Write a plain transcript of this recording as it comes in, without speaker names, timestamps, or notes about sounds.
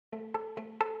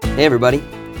Hey everybody,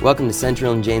 welcome to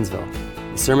Central in Janesville,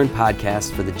 the sermon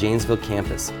podcast for the Janesville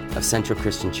campus of Central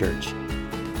Christian Church.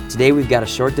 Today we've got a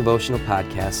short devotional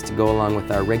podcast to go along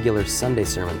with our regular Sunday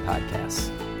sermon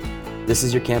podcasts. This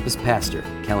is your campus pastor,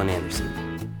 Kellen Anderson.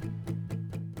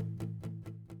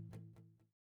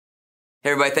 Hey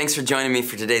everybody, thanks for joining me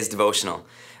for today's devotional.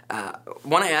 I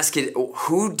want to ask you,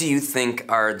 who do you think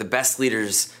are the best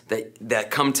leaders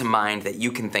that come to mind that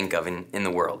you can think of in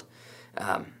the world?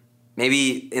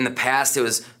 Maybe in the past it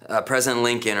was President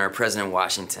Lincoln or President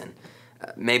Washington.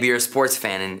 Maybe you're a sports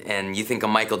fan and you think of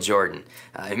Michael Jordan.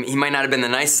 He might not have been the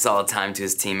nicest all the time to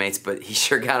his teammates, but he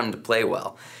sure got them to play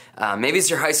well. Maybe it's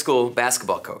your high school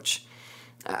basketball coach.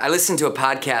 I listened to a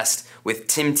podcast with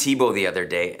Tim Tebow the other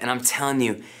day, and I'm telling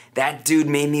you, that dude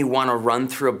made me want to run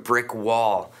through a brick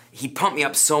wall. He pumped me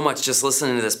up so much just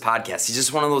listening to this podcast. He's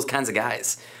just one of those kinds of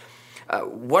guys.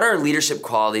 What are leadership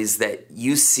qualities that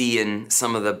you see in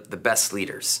some of the best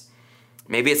leaders?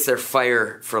 Maybe it's their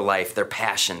fire for life, their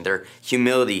passion, their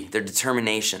humility, their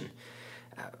determination.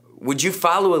 Would you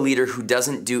follow a leader who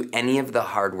doesn't do any of the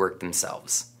hard work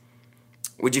themselves?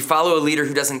 Would you follow a leader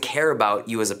who doesn't care about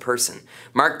you as a person?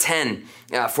 Mark 10,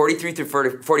 43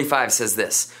 through 45 says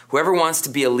this: "Whoever wants to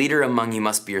be a leader among you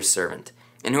must be your servant,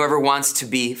 and whoever wants to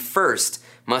be first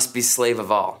must be slave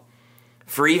of all.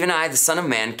 For even I, the Son of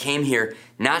Man, came here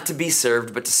not to be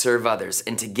served, but to serve others,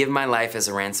 and to give my life as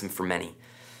a ransom for many."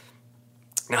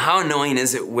 Now, how annoying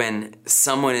is it when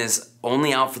someone is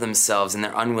only out for themselves and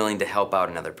they're unwilling to help out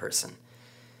another person?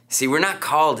 See, we're not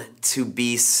called to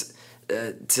be served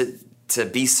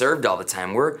all the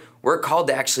time. We're called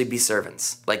to actually be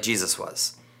servants, like Jesus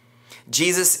was.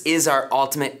 Jesus is our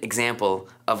ultimate example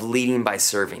of leading by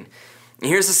serving. And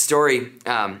here's a story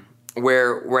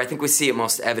where I think we see it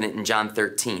most evident in John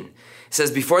 13. It says,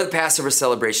 "Before the Passover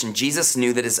celebration, Jesus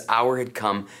knew that his hour had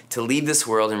come to leave this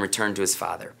world and return to his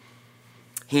Father.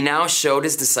 He now showed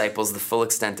his disciples the full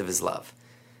extent of his love.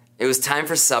 It was time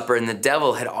for supper, and the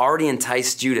devil had already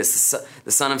enticed Judas,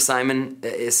 the son of Simon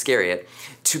Iscariot,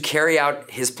 to carry out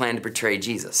his plan to betray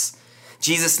Jesus.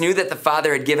 Jesus knew that the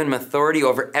Father had given him authority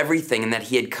over everything and that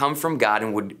he had come from God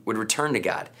and would return to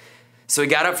God. So he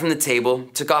got up from the table,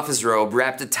 took off his robe,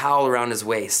 wrapped a towel around his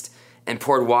waist, and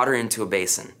poured water into a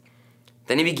basin.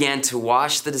 Then he began to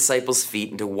wash the disciples' feet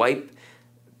and to wipe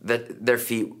their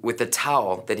feet with the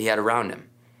towel that he had around him.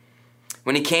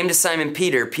 When he came to Simon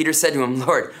Peter, Peter said to him,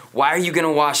 'Lord, why are you going to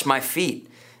wash my feet?'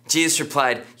 Jesus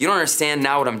replied, 'You don't understand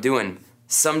now what I'm doing.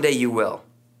 Someday you will.'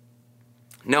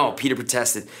 'No,' Peter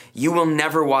protested, 'you will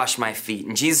never wash my feet.'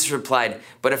 And Jesus replied,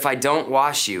 'But if I don't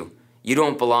wash you, you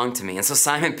don't belong to me.' And so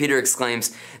Simon Peter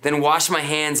exclaims, 'Then wash my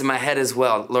hands and my head as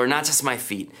well, Lord, not just my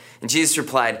feet.' And Jesus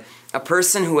replied, 'A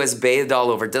person who has bathed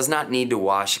all over does not need to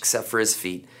wash except for his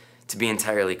feet to be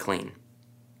entirely clean.'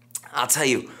 I'll tell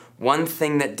you, one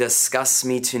thing that disgusts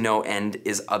me to no end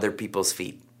is other people's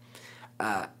feet.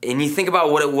 And you think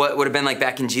about what it would have been like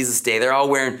back in Jesus' day. They're all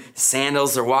wearing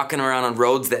sandals. They're walking around on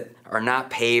roads that are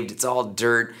not paved. It's all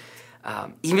dirt.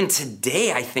 Even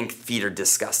today, I think feet are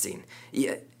disgusting.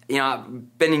 You know,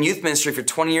 I've been in youth ministry for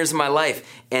 20 years of my life,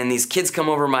 and these kids come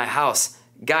over to my house,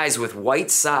 guys with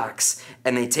white socks,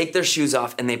 and they take their shoes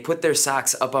off and they put their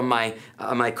socks up on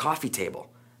my coffee table.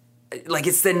 Like,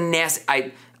 it's the nasty.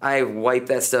 I wipe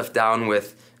that stuff down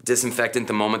with disinfectant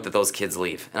the moment that those kids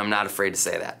leave, and I'm not afraid to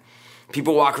say that.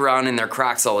 People walk around in their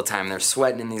Crocs all the time. They're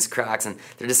sweating in these Crocs, and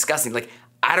they're disgusting. Like,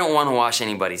 I don't want to wash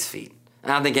anybody's feet. I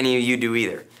don't think any of you do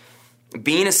either.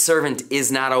 Being a servant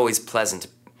is not always pleasant.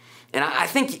 And I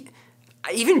think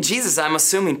even Jesus, I'm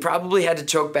assuming, probably had to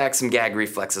choke back some gag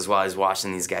reflexes while he was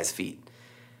washing these guys' feet.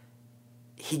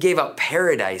 He gave up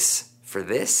paradise for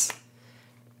this.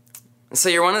 And so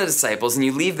you're one of the disciples, and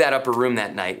you leave that upper room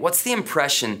that night. What's the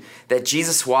impression that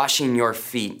Jesus washing your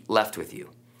feet left with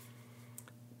you?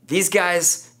 These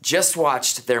guys just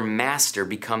watched their master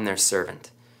become their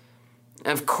servant.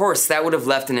 And of course, that would have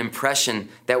left an impression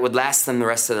that would last them the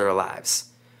rest of their lives.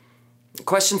 A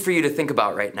question for you to think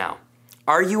about right now.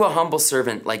 Are you a humble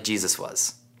servant like Jesus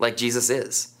was, like Jesus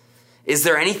is? Is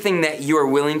there anything that you are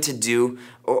willing to do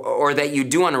or that you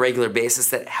do on a regular basis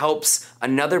that helps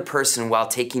another person while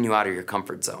taking you out of your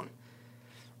comfort zone?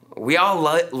 We all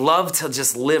love to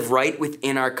just live right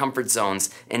within our comfort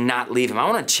zones and not leave them. I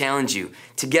want to challenge you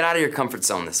to get out of your comfort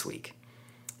zone this week,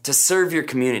 to serve your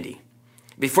community.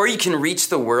 Before you can reach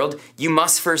the world, you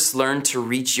must first learn to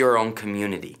reach your own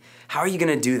community. How are you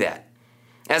going to do that?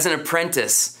 As an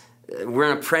apprentice, we're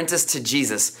an apprentice to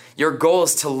Jesus. Your goal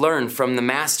is to learn from the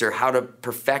master how to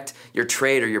perfect your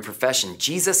trade or your profession.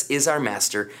 Jesus is our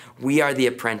master. We are the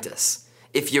apprentice.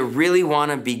 If you really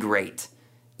want to be great,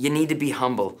 you need to be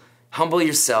humble Humble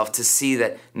yourself to see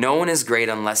that no one is great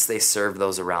unless they serve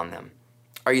those around them.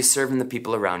 Are you serving the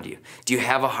people around you? Do you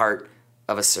have a heart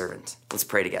of a servant? Let's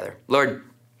pray together. Lord,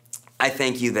 I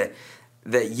thank you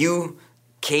that you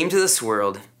came to this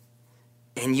world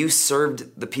and you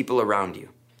served the people around you.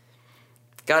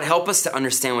 God, help us to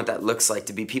understand what that looks like,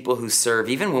 to be people who serve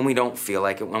even when we don't feel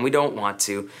like it, when we don't want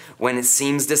to, when it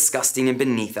seems disgusting and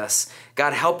beneath us.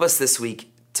 God, help us this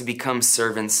week to become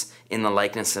servants in the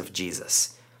likeness of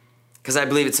Jesus. Because I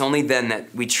believe it's only then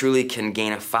that we truly can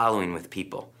gain a following with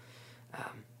people.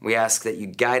 We ask that you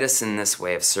guide us in this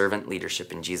way of servant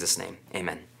leadership in Jesus' name.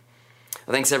 Amen.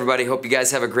 Well, thanks, everybody. Hope you guys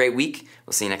have a great week.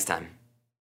 We'll see you next time.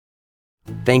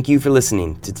 Thank you for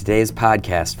listening to today's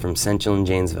podcast from Central in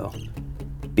Janesville.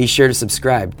 Be sure to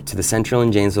subscribe to the Central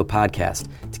in Janesville podcast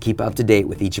to keep up to date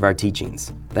with each of our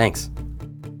teachings. Thanks.